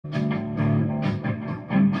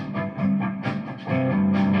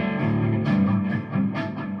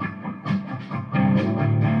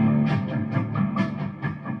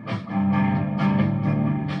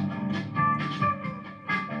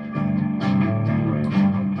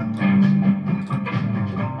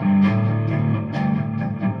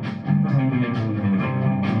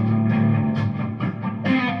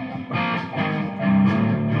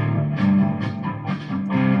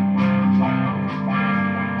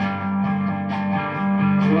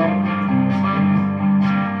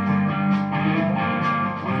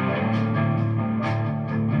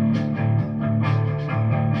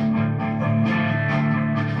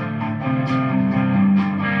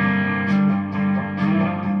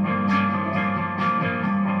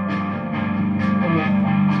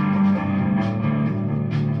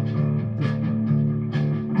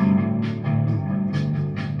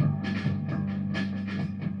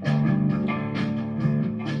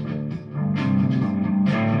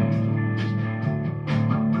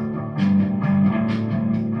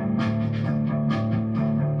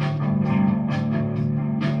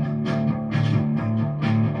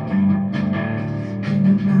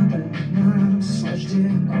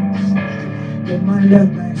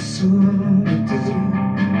мимолетной суеты.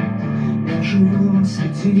 Я живу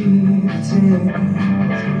среди теней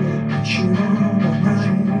очарованной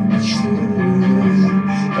мечты.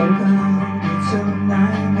 Только в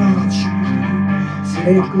темной ночи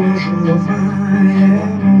средь кожу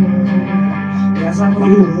моему я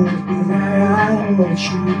замру, впирая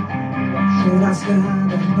очи и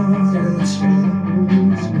разгаданную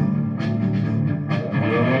тьму.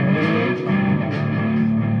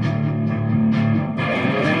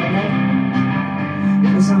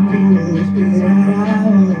 Я замру, впирая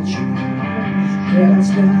очи и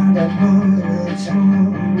разгаданную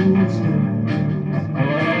тьму.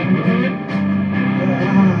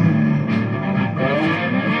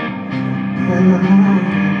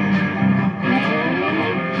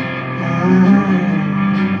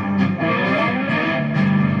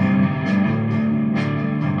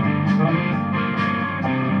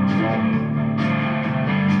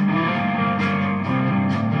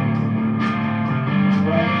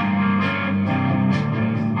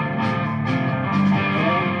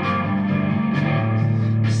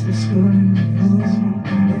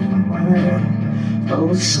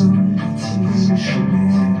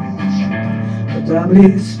 По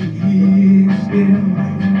таблице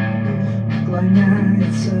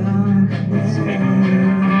наклоняется ко мне,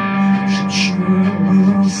 шепчу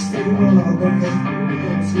с тревогой,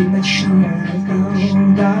 спит ночное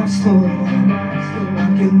колдовство.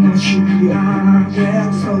 Ангел ночи, ангел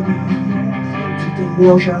строгий, ты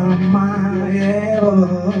ложа моего.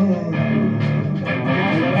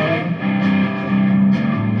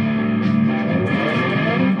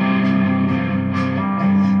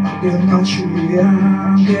 Ангел ночи,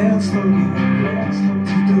 ангел строгий,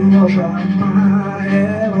 ты ложа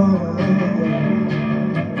моего.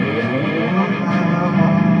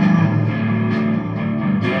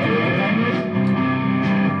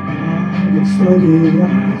 Ангел строгий,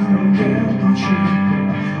 ангел ночи,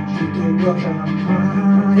 ты ложа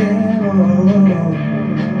моего.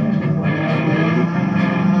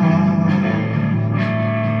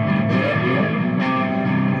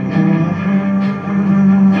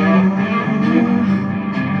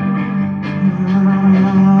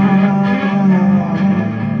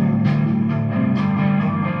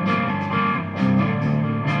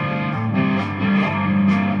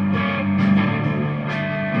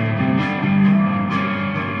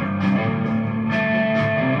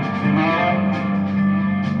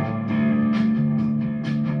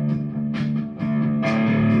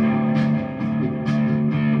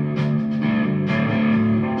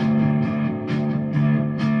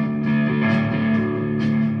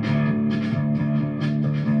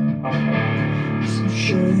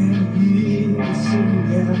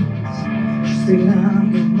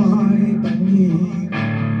 Ангел мой паник,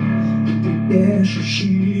 и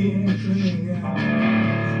трепещущие крылья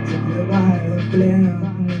закрывают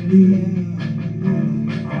пленный лик.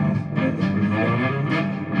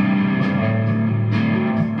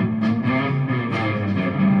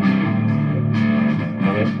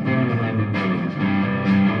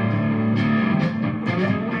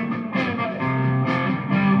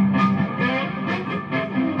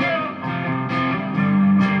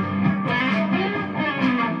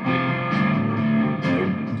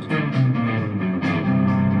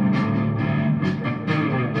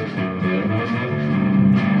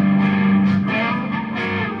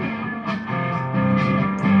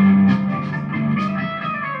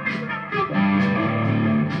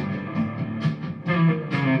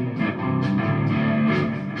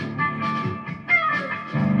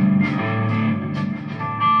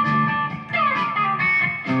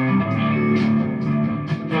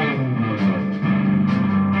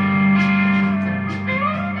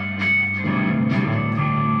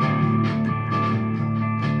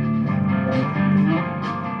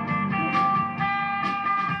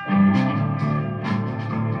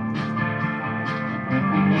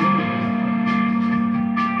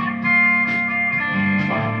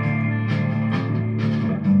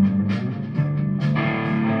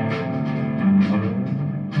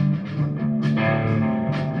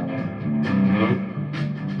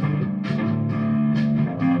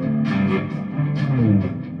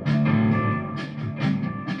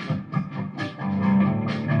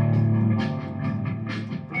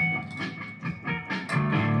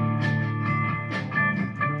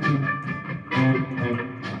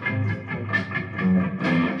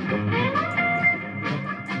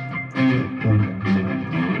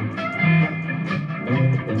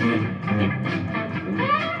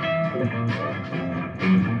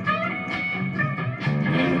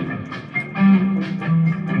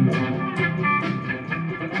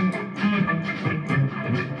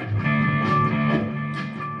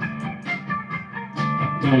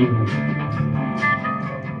 It was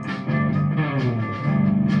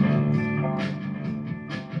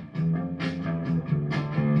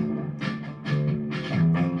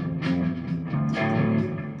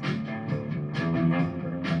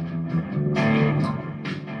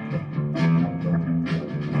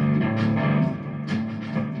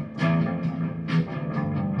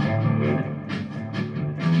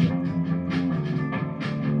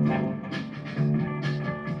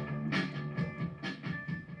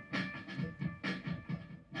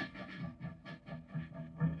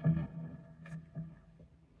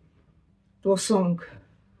song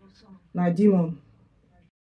на ДЕМОН.